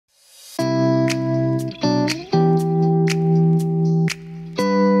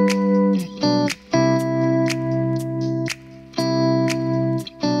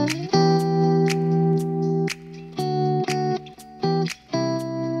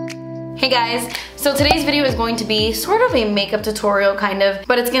Hey guys, so today's video is going to be sort of a makeup tutorial kind of,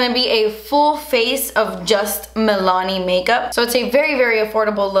 but it's gonna be a full face of just Milani makeup. So it's a very, very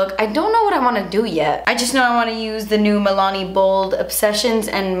affordable look. I don't know what I wanna do yet. I just know I wanna use the new Milani Bold Obsessions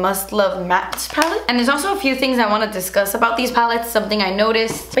and Must Love Mattes palette. And there's also a few things I wanna discuss about these palettes, something I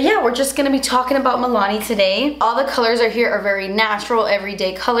noticed. But yeah, we're just gonna be talking about Milani today. All the colors are here are very natural,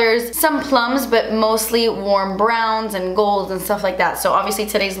 everyday colors. Some plums, but mostly warm browns and golds and stuff like that. So obviously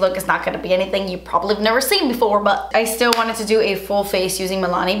today's look is not gonna be anything you probably have never seen before, but I still wanted to do a full face using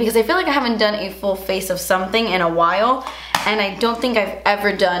Milani because I feel like I haven't done a full face of something in a while, and I don't think I've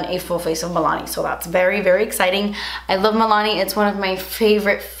ever done a full face of Milani, so that's very, very exciting. I love Milani. It's one of my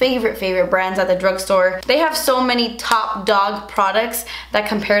favorite brands at the drugstore. They have so many top dog products that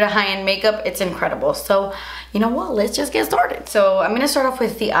compare to high-end makeup. It's incredible. So you know what, let's just get started. So I'm gonna start off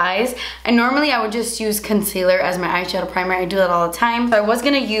with the eyes, and normally I would just use concealer as my eyeshadow primer. I do that all the time. So I was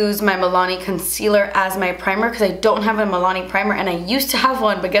gonna use my Milani concealer as my primer because I don't have a Milani primer, and I used to have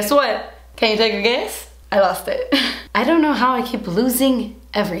one, but guess what? Can you take a guess? I lost it. I don't know how I keep losing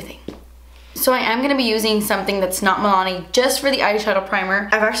everything. So I am gonna be using something that's not Milani just for the eyeshadow primer.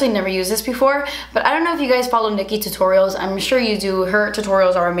 I've actually never used this before, but I don't know if you guys follow Nikki tutorials. I'm sure you do. Her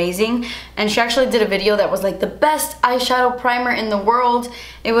tutorials are amazing. And she actually did a video that was like the best eyeshadow primer in the world.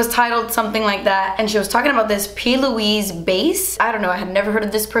 It was titled something like that. And she was talking about this Louise Base. I don't know, I had never heard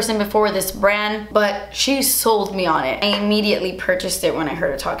of this person before, this brand, but she sold me on it. I immediately purchased it when I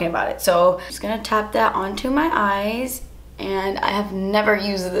heard her talking about it. So I'm just gonna tap that onto my eyes. And I have never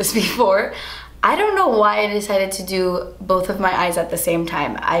used this before. I don't know why I decided to do both of my eyes at the same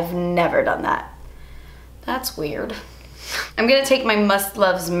time. I've never done that. That's weird. I'm gonna take my Must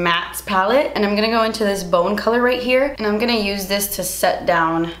Loves Mattes palette, and I'm gonna go into this bone color right here, and I'm gonna use this to set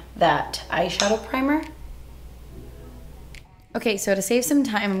down that eyeshadow primer. Okay, so to save some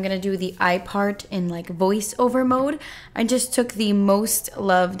time, I'm gonna do the eye part in like voiceover mode. I just took the Most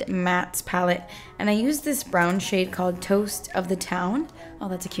Loved Mattes palette, and I used this brown shade called Toast of the Town. Oh,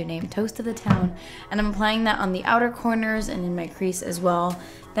 that's a cute name, Toast of the Town. And I'm applying that on the outer corners and in my crease as well.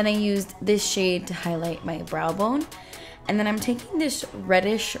 Then I used this shade to highlight my brow bone. And then I'm taking this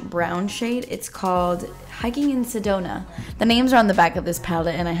reddish brown shade. It's called Hiking in Sedona. The names are on the back of this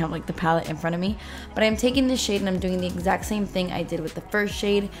palette, and I have like the palette in front of me. But I'm taking this shade and I'm doing the exact same thing I did with the first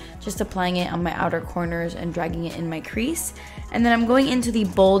shade, just applying it on my outer corners and dragging it in my crease. And then I'm going into the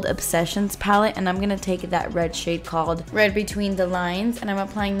Bold Obsessions palette, and I'm gonna take that red shade called Red Between the Lines, and I'm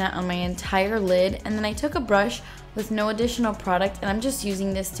applying that on my entire lid. And then I took a brush with no additional product, and I'm just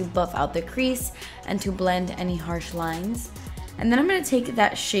using this to buff out the crease and to blend any harsh lines. And then I'm gonna take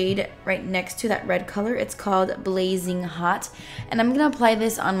that shade right next to that red color. It's called Blazing Hot, and I'm gonna apply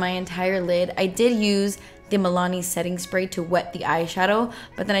this on my entire lid. I did use the Milani setting spray to wet the eyeshadow,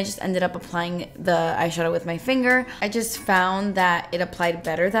 but then I just ended up applying the eyeshadow with my finger. I just found that it applied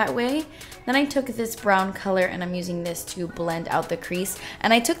better that way. Then I took this brown color, and I'm using this to blend out the crease.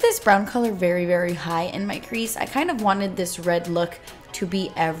 And I took this brown color very, very high in my crease. I kind of wanted this red look to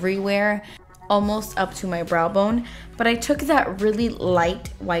be everywhere, almost up to my brow bone. But I took that really light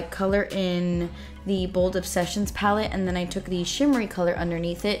white color in the Bold Obsessions palette, and then I took the shimmery color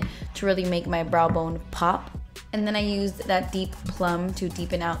underneath it to really make my brow bone pop. And then I used that deep plum to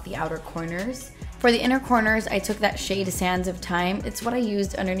deepen out the outer corners. For the inner corners, I took that shade Sands of Time. It's what I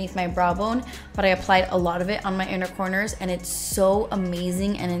used underneath my brow bone, but I applied a lot of it on my inner corners, and it's so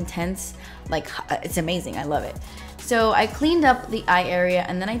amazing and intense. Like, it's amazing, I love it. So I cleaned up the eye area,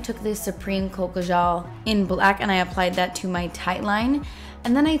 and then I took this Supreme Kajal in black, and I applied that to my tight line.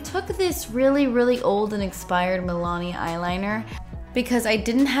 And then I took this really, really old and expired Milani eyeliner because I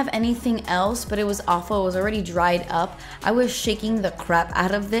didn't have anything else, but it was awful. It was already dried up. I was shaking the crap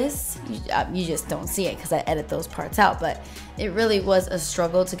out of this. You just don't see it because I edit those parts out, but it really was a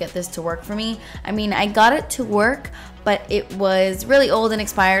struggle to get this to work for me. I mean, I got it to work, but it was really old and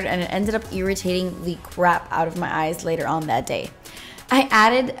expired, and it ended up irritating the crap out of my eyes later on that day. I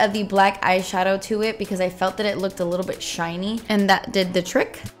added the black eyeshadow to it because I felt that it looked a little bit shiny, and that did the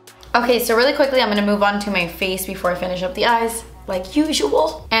trick. Okay, so really quickly, I'm gonna move on to my face before I finish up the eyes, like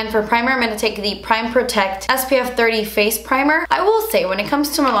usual. And for primer, I'm gonna take the Prime Protect SPF 30 Face Primer. I will say, when it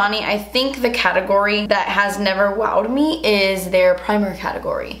comes to Milani, I think the category that has never wowed me is their primer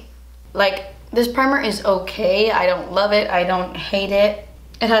category. Like, this primer is okay. I don't love it, I don't hate it.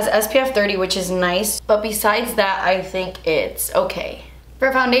 It has SPF 30, which is nice, but besides that, I think it's okay.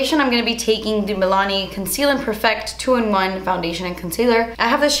 For foundation, I'm going to be taking the Milani Conceal and Perfect 2-in-1 foundation and concealer. I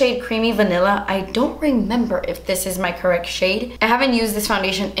have the shade Creamy Vanilla. I don't remember if this is my correct shade. I haven't used this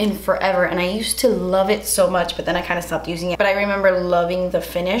foundation in forever, and I used to love it so much, but then I kind of stopped using it. But I remember loving the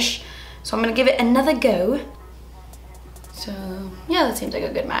finish. So I'm gonna give it another go. So yeah, that seems like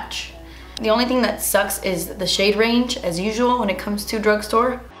a good match. The only thing that sucks is the shade range, as usual when it comes to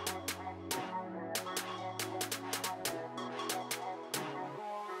drugstore.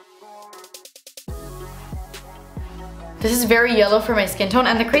 This is very yellow for my skin tone,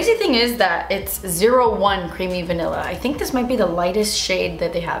 and the crazy thing is that it's 01 Creamy Vanilla. I think this might be the lightest shade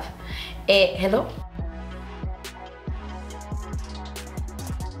that they have. Hello?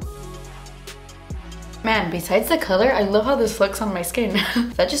 Man, besides the color, I love how this looks on my skin.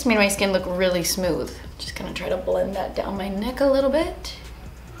 That just made my skin look really smooth. Just gonna try to blend that down my neck a little bit.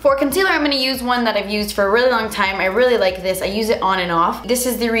 For concealer, I'm gonna use one that I've used for a really long time. I really like this. I use it on and off. This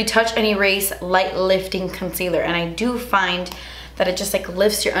is the Retouch and Erase Light Lifting Concealer, and I do find that it just like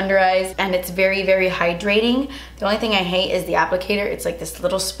lifts your under eyes, and it's very, very hydrating. The only thing I hate is the applicator. It's like this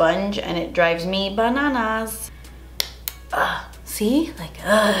little sponge, and it drives me bananas. See? Like,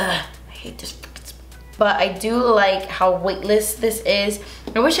 I hate this. But I do like how weightless this is.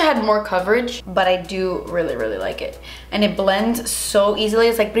 I wish I had more coverage, but I do really, really like it. And it blends so easily.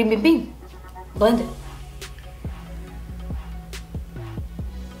 It's like bing, bing, bing. Blend it.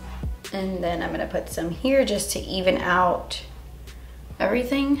 And then I'm gonna put some here just to even out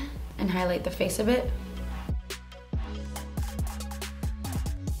everything and highlight the face a bit.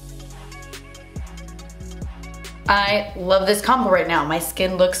 I love this combo right now. My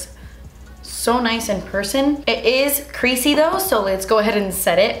skin looks so nice in person. It is creasy though, so let's go ahead and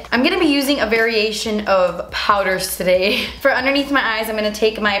set it. I'm gonna be using a variation of powders today. For underneath my eyes, I'm gonna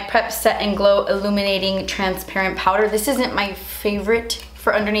take my Prep Set and Glow Illuminating Transparent Powder. This isn't my favorite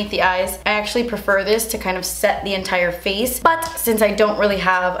for underneath the eyes. I actually prefer this to kind of set the entire face, but since I don't really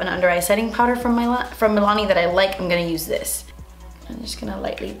have an under eye setting powder from Milani that I like, I'm gonna use this. I'm just gonna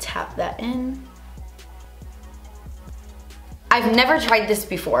lightly tap that in. I've never tried this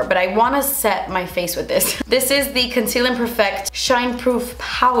before, but I want to set my face with this. This is the Conceal and Perfect Shine Proof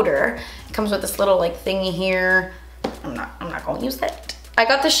Powder. It comes with this little like thingy here. I'm not gonna use that. I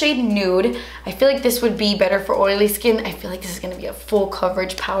got the shade Nude. I feel like this would be better for oily skin. I feel like this is gonna be a full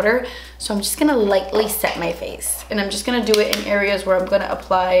coverage powder. So I'm just gonna lightly set my face. And I'm just gonna do it in areas where I'm gonna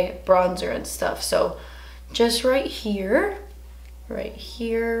apply bronzer and stuff. So just right here, and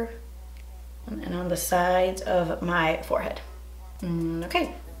on the sides of my forehead.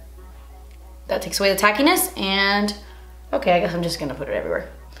 Okay, that takes away the tackiness, and okay, I guess I'm just gonna put it everywhere.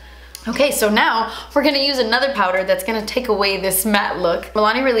 Okay, so now we're gonna use another powder that's gonna take away this matte look.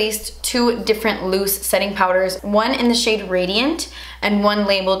 Milani released 2 different loose setting powders, one in the shade Radiant and one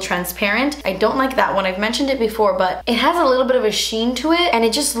labeled Transparent. I don't like that one. I've mentioned it before, but it has a little bit of a sheen to it and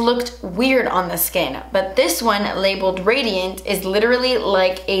it just looked weird on the skin. But this one labeled Radiant is literally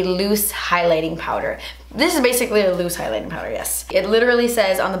like a loose highlighting powder. This is basically a loose highlighting powder, yes. It literally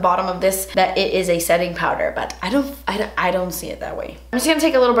says on the bottom of this that it is a setting powder, but I don't see it that way. I'm just gonna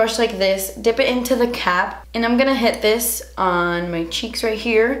take a little brush like this, dip it into the cap, and I'm gonna hit this on my cheeks right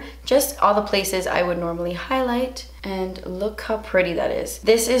here, just all the places I would normally highlight, and look how pretty that is.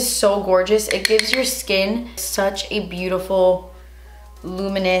 This is so gorgeous. It gives your skin such a beautiful,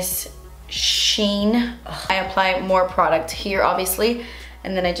 luminous sheen. Ugh. I apply more product here, obviously,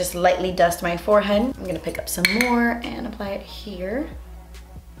 and then I just lightly dust my forehead. I'm gonna pick up some more and apply it here.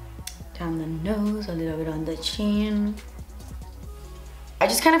 Down the nose, a little bit on the chin. I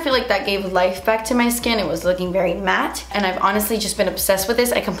just kind of feel like that gave life back to my skin. It was looking very matte, and I've honestly just been obsessed with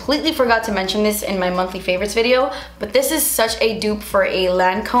this. I completely forgot to mention this in my monthly favorites video, but this is such a dupe for a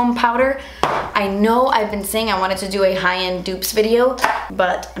Lancome powder. I know I've been saying I wanted to do a high-end dupes video,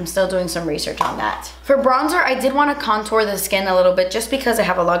 but I'm still doing some research on that. For bronzer, I did want to contour the skin a little bit just because I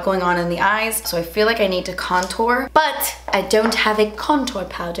have a lot going on in the eyes, so I feel like I need to contour, but I don't have a contour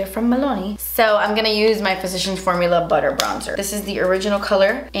powder from Milani, so I'm gonna use my Physicians Formula Butter Bronzer. This is the original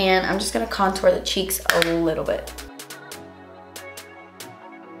color, and I'm just gonna contour the cheeks a little bit.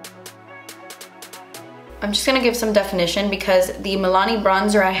 I'm just gonna give some definition because the Milani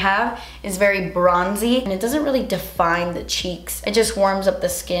bronzer I have is very bronzy and it doesn't really define the cheeks. It just warms up the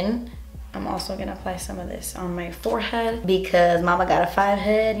skin. I'm also gonna apply some of this on my forehead because mama got a 5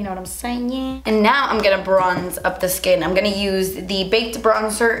 head, you know what I'm saying? And now I'm gonna bronze up the skin. I'm gonna use the Baked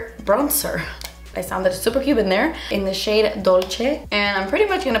Bronzer. I sounded super Cuban there, in the shade Dolce. And I'm pretty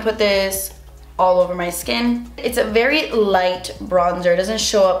much gonna put this all over my skin. It's a very light bronzer. It doesn't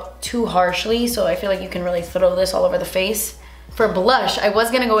show up too harshly, so I feel like you can really throw this all over the face For blush, I was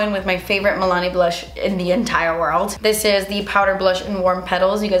gonna go in with my favorite Milani blush in the entire world. This is the Powder Blush in Warm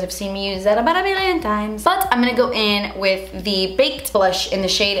Petals. You guys have seen me use that about a million times. But I'm gonna go in with the Baked blush in the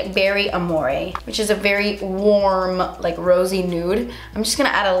shade Berry Amore, which is a very warm, like rosy nude. I'm just gonna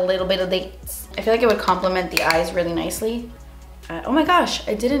add a little bit of this. I feel like it would complement the eyes really nicely. Oh my gosh,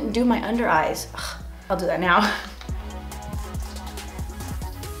 I didn't do my under eyes. Ugh, I'll do that now.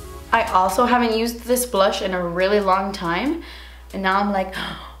 I also haven't used this blush in a really long time. And now I'm like,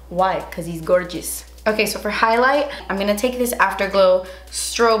 why? Because he's gorgeous. Okay, so for highlight, I'm gonna take this Afterglow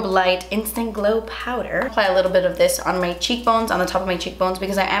Strobe Light Instant Glow Powder. Apply a little bit of this on my cheekbones, on the top of my cheekbones,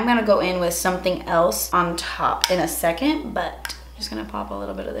 because I am gonna go in with something else on top in a second, but I'm just gonna pop a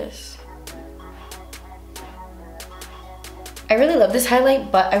little bit of this. I really love this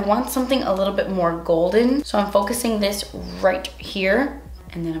highlight, but I want something a little bit more golden. So I'm focusing this right here,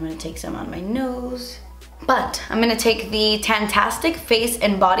 and then I'm gonna take some on my nose. But I'm gonna take the Tastic Face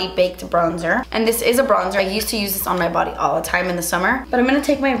and Body Baked Bronzer. And this is a bronzer. I used to use this on my body all the time in the summer. But I'm gonna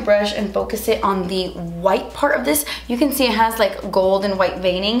take my brush and focus it on the white part of this. You can see it has like gold and white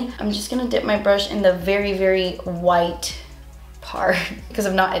veining. I'm just gonna dip my brush in the very, very white part. Because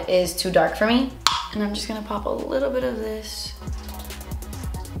if not, it is too dark for me. And I'm just gonna pop a little bit of this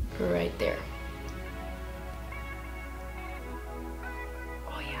right there.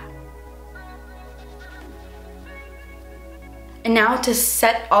 And now to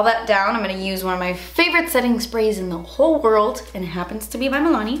set all that down, I'm gonna use one of my favorite setting sprays in the whole world, and it happens to be by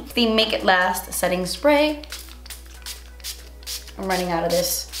Milani. The Make It Last setting spray. I'm running out of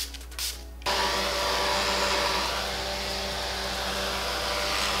this.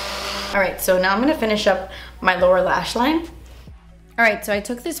 All right, so now I'm gonna finish up my lower lash line. All right, so I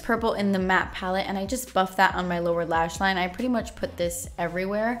took this purple in the matte palette and I just buffed that on my lower lash line. I pretty much put this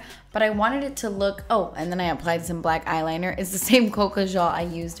everywhere, but I wanted it to look, oh, and then I applied some black eyeliner. It's the same Kajal I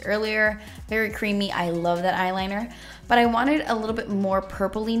used earlier. Very creamy, I love that eyeliner. But I wanted a little bit more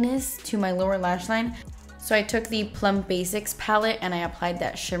purpliness to my lower lash line. So I took the Plum Basics palette and I applied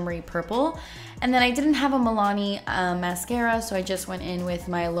that shimmery purple. And then I didn't have a Milani mascara, so I just went in with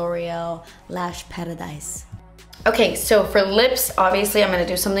my L'Oreal Lash Paradise. Okay, so for lips, obviously I'm gonna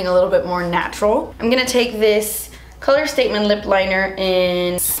do something a little bit more natural. I'm gonna take this Color Statement lip liner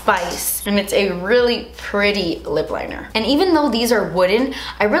in Spice, and it's a really pretty lip liner. And even though these are wooden,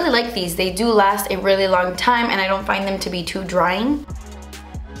 I really like these. They do last a really long time and I don't find them to be too drying.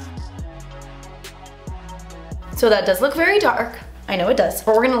 So that does look very dark. I know it does.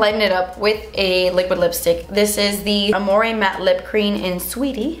 But we're gonna lighten it up with a liquid lipstick. This is the Amore Matte Lip Cream in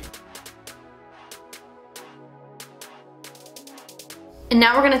Sweetie. And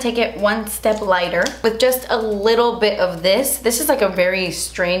now we're gonna take it one step lighter with just a little bit of this. This is like a very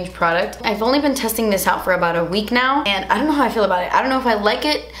strange product. I've only been testing this out for about a week now, and I don't know how I feel about it. I don't know if I like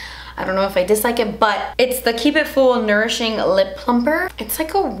it. I don't know if I dislike it, but it's the Keep It Full Nourishing Lip Plumper. It's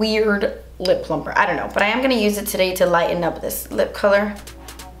like a weird lip plumper. I don't know, but I am gonna use it today to lighten up this lip color.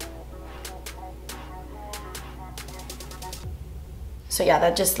 So yeah,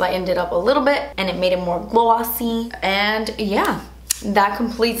 that just lightened it up a little bit and it made it more glossy. And yeah, that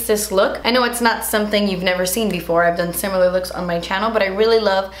completes this look. I know it's not something you've never seen before. I've done similar looks on my channel, but I really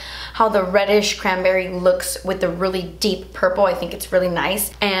love how the reddish cranberry looks with the really deep purple. I think it's really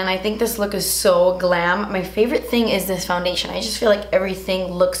nice. And I think this look is so glam. My favorite thing is this foundation. I just feel like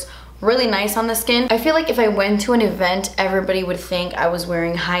everything looks really nice on the skin. I feel like if I went to an event, everybody would think I was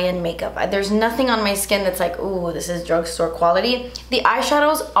wearing high-end makeup. There's nothing on my skin that's like, ooh, this is drugstore quality. The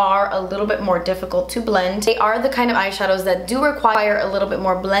eyeshadows are a little bit more difficult to blend. They are the kind of eyeshadows that do require a little bit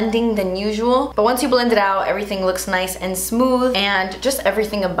more blending than usual. But once you blend it out, everything looks nice and smooth, and just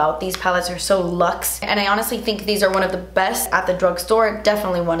everything about these palettes are so luxe. And I honestly think these are one of the best at the drugstore,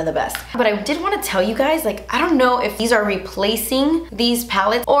 definitely one of the best. But I did want to tell you guys, like, I don't know if these are replacing these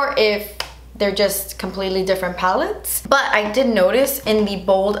palettes or if they're just completely different palettes. But I did notice in the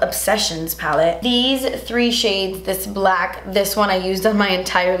Bold Obsessions palette, these three shades, this black, this one I used on my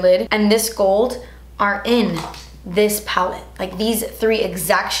entire lid, and this gold are in this palette. Like these three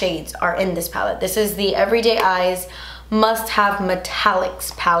exact shades are in this palette. This is the Everyday Eyes Must Have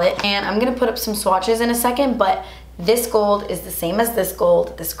Metallics palette. And I'm gonna put up some swatches in a second, but this gold is the same as this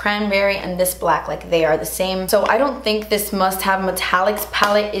gold, this cranberry, and this black, like they are the same. So I don't think this Must Have Metallics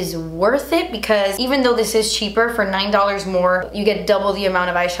palette is worth it, because even though this is cheaper for $9 more, you get double the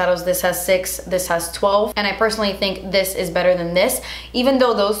amount of eyeshadows. This has 6, this has 12. And I personally think this is better than this. Even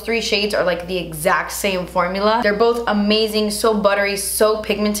though those three shades are like the exact same formula, they're both amazing, so buttery, so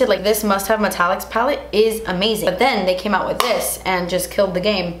pigmented. Like this Must Have Metallics palette is amazing. But then they came out with this and just killed the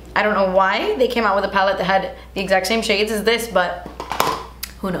game. I don't know why they came out with a palette that had the exact exact same shades as this, but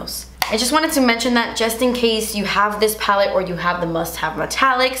who knows. I just wanted to mention that just in case you have this palette or you have the must-have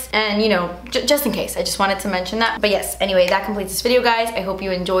metallics, and you know, just in case, I just wanted to mention that. But yes, anyway, that completes this video, guys. I hope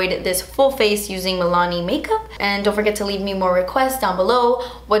you enjoyed this full face using Milani makeup, and don't forget to leave me more requests down below.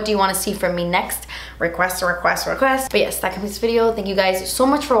 What do you want to see from me next? Request. But yes, that completes this video. Thank you guys so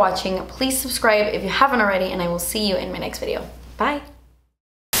much for watching. Please subscribe if you haven't already, and I will see you in my next video. Bye.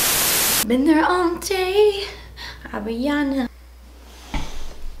 Been there all day, Abriana.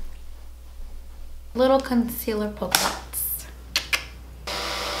 Little concealer polka dots.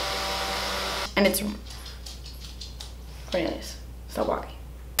 And it's Cornelius, stop walking.